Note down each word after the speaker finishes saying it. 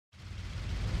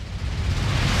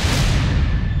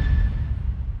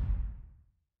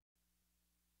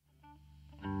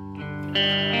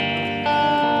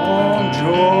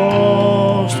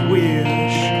Just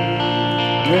wish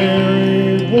there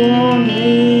is one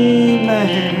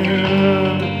man.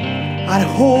 I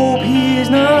hope he's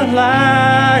not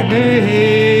like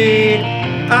me.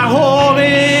 I hope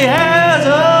he has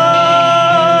a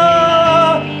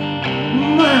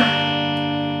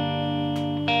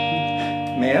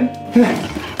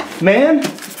man,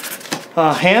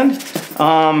 hand.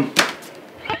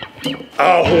 I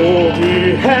hope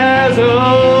he has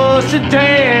a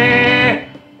sedan.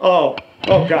 Oh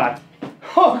God.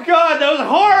 Oh God, that was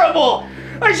horrible.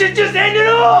 I should just end it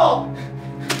all.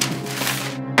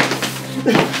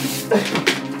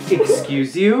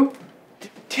 Excuse you?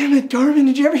 Damn it, Darvin,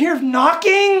 did you ever hear of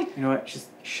knocking? You know what, just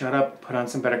shut up, put on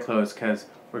some better clothes, cause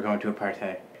we're going to a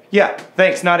party. Yeah,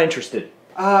 thanks, not interested.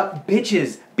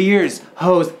 Bitches, beers,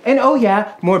 hoes, and oh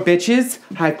yeah, more bitches.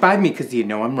 High five me, cause you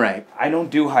know I'm right. I don't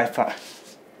do high five.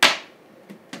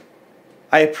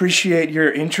 I appreciate your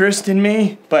interest in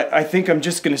me, but I think I'm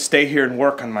just gonna stay here and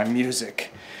work on my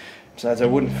music. Besides, I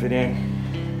wouldn't fit in.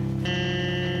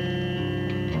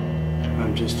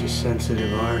 I'm just a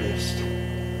sensitive artist.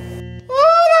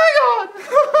 Oh my God!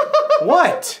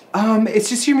 What? It's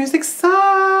just your music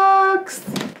sucks.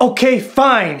 Okay,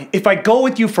 fine. If I go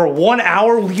with you for 1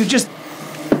 hour, will you just...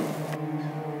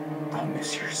 I'll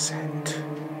miss your scent.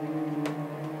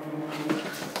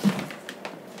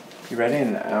 You ready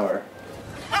in an hour?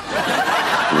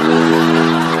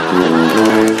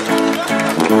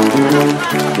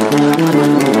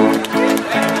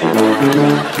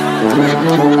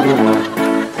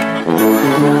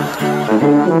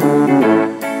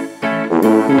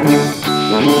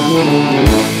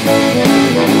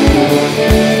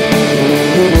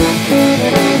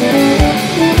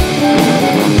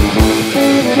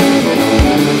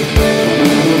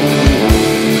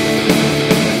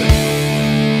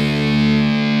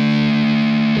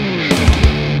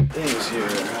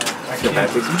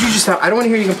 Would you just stop? I don't want to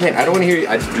hear you complain. I don't want to hear you.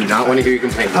 I do not want to hear you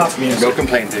complain. Pop music. No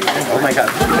complaints. Oh my God,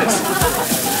 look at this.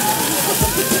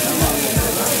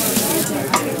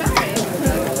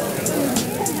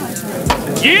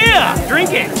 Yeah!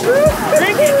 Drink it!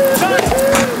 Drink it!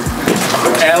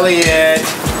 Elliot!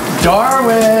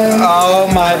 Darwin! Oh,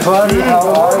 my buddy,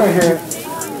 how are you?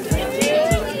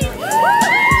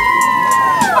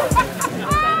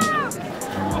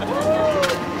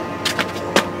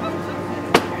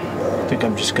 I think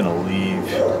I'm just gonna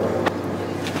leave.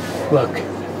 Look,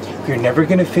 you're never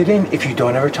gonna fit in if you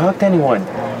don't ever talk to anyone.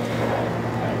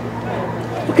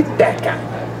 Look at that guy.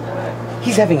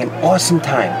 He's having an awesome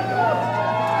time.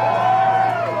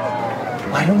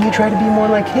 Why don't you try to be more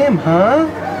like him, huh?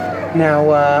 Now,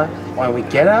 why don't we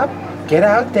get up, get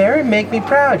out there, and make me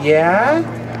proud, yeah?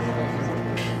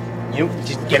 You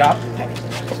just get up.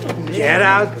 Get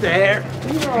out there,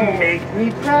 make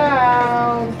me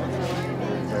proud.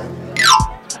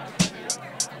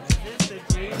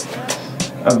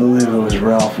 I believe it was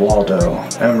Ralph Waldo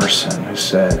Emerson who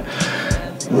said,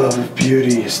 love of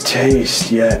beauty is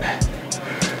taste, yet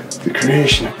the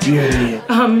creation of beauty.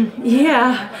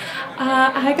 Yeah.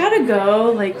 I gotta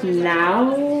go, like,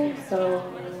 now, so...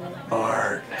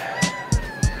 Art.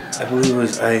 I believe it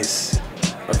was Ice,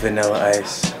 or Vanilla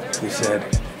Ice, who said,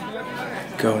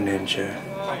 go ninja,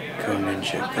 go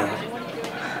ninja, go.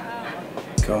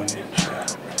 Go ninja,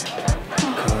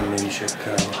 go ninja,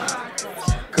 go.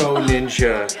 Go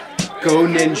ninja, go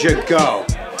ninja, go.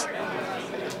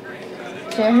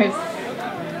 Cheers.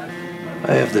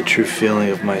 I have the true feeling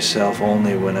of myself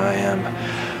only when I am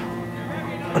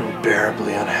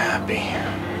unbearably unhappy.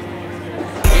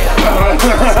 Oh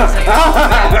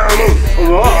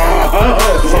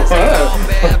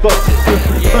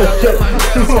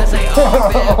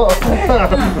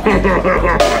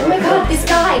my God, this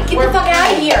guy! Get the fuck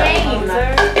out of here!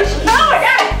 No, we're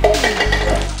not!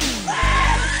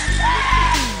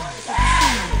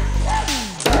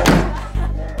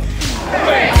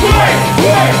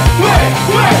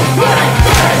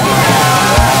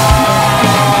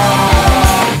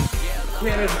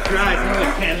 Canada's dry, it's not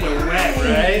like Canada wet,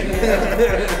 right?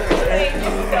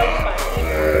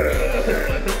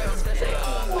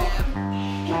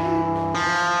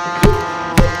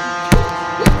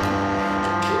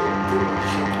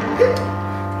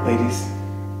 Ladies,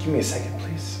 give me a second,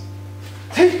 please.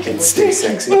 And stay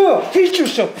sexy. Oh, hate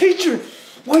yourself, hate your...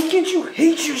 Why can't you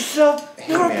hate yourself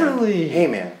properly? Hey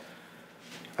man,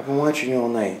 I've been watching you all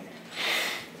night.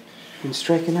 You've been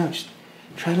striking out. Just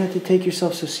try not to take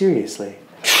yourself so seriously.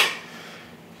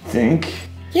 Think?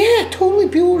 Yeah, totally.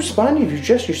 People will respond to you if you're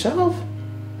just yourself.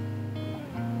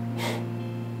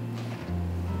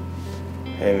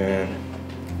 Hey man,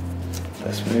 I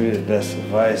That's maybe the best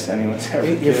advice anyone's ever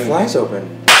given. Your fly's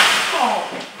open.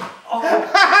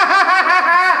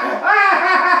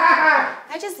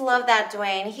 I just love that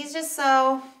Dwayne. He's just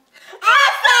so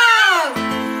awesome!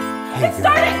 Hey, Get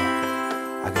started!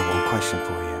 I got one question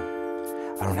for you.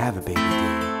 I don't have a baby,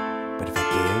 dude. But if I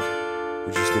did,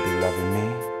 would you still be loving me?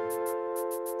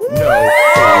 No.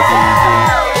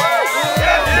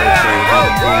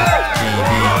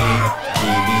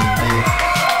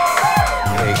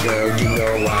 Hey girl, you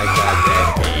know I got that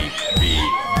beat.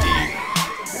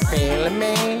 Feeling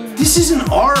me? This isn't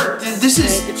art. This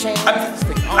is.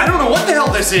 I don't know what the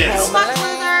hell this is. Fuck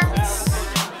loser!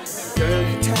 Girl,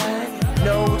 you tight,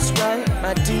 know what's right,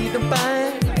 my deed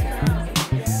divine.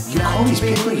 You call these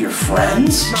people your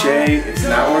friends? Jay, it's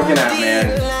not working out,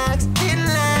 man.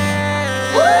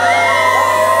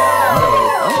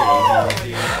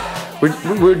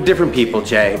 We're different people,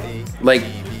 Jay. Like,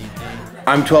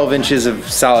 I'm 12 inches of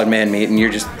solid man meat and you're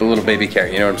just a little baby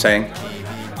carrot, you know what I'm saying?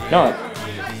 No.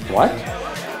 What?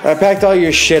 I packed all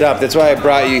your shit up, that's why I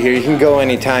brought you here. You can go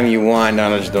anytime you want,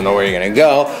 I just don't know where you're gonna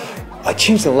go. I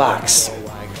changed the locks.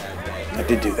 I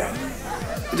did do that.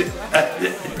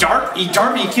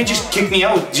 Darvin, you can't just kick me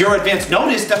out with zero advance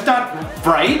notice. That's not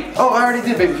right. Oh, I already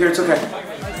did, baby carrot, it's okay.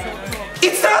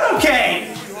 It's not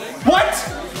okay. What?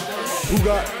 Who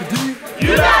got the D?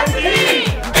 You got me.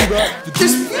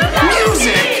 This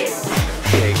music.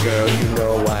 Hey girl, you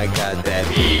know I got that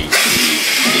beat.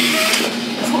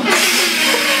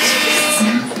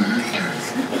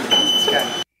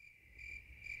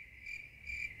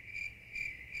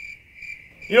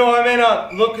 You know, I may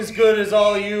not look as good as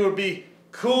all of you or be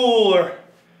cool or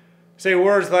say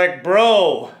words like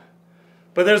bro,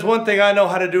 but there's one thing I know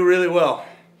how to do really well.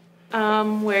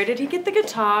 Where did he get the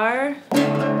guitar?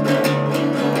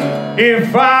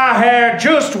 If I had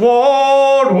just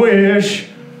one wish,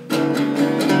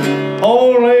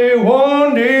 only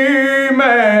one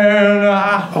demand.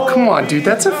 Oh, come on, dude,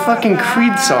 that's a fucking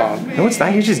Creed song. No, it's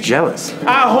not, you're just jealous.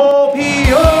 I hope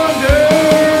he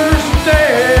understands.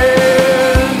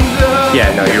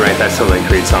 Yeah, no, you're right, that's totally a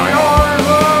Creed song. No.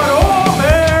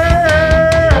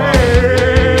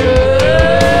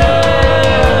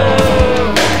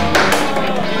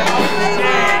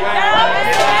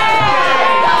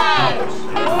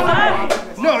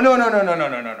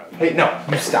 Hey, no,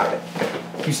 you stop it.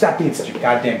 You stop being such a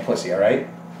goddamn pussy, all right?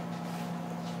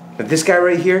 But this guy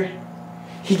right here,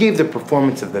 he gave the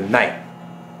performance of the night.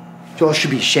 You all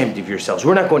should be ashamed of yourselves.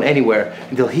 We're not going anywhere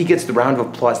until he gets the round of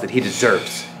applause that he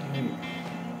deserves.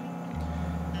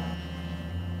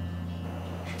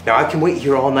 Now, I can wait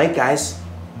here all night, guys.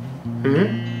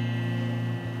 Hmm?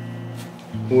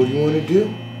 What do you want to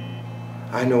do?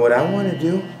 I know what I want to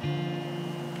do.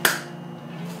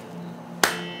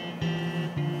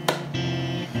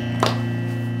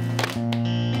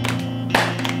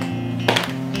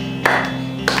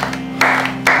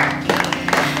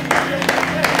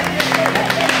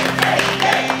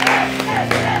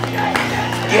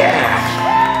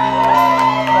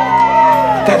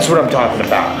 That's what I'm talking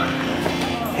about.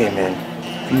 Hey man,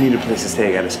 if you need a place to stay,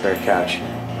 I got a spare couch.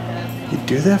 You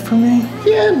do that for me?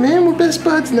 Yeah man, we're best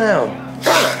buds now.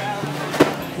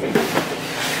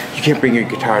 You can't bring your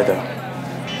guitar though.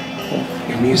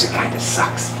 Your music kinda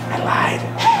sucks. I lied.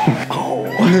 Oh,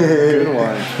 good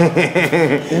one.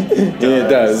 Yeah, it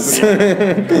does.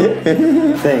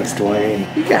 Thanks, Dwayne.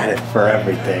 You got it for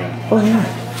everything. Oh yeah.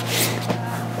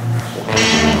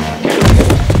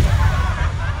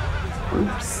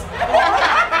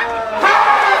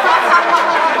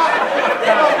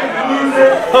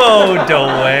 Oh,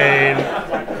 Dwayne.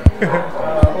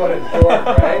 What a dork,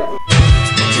 right?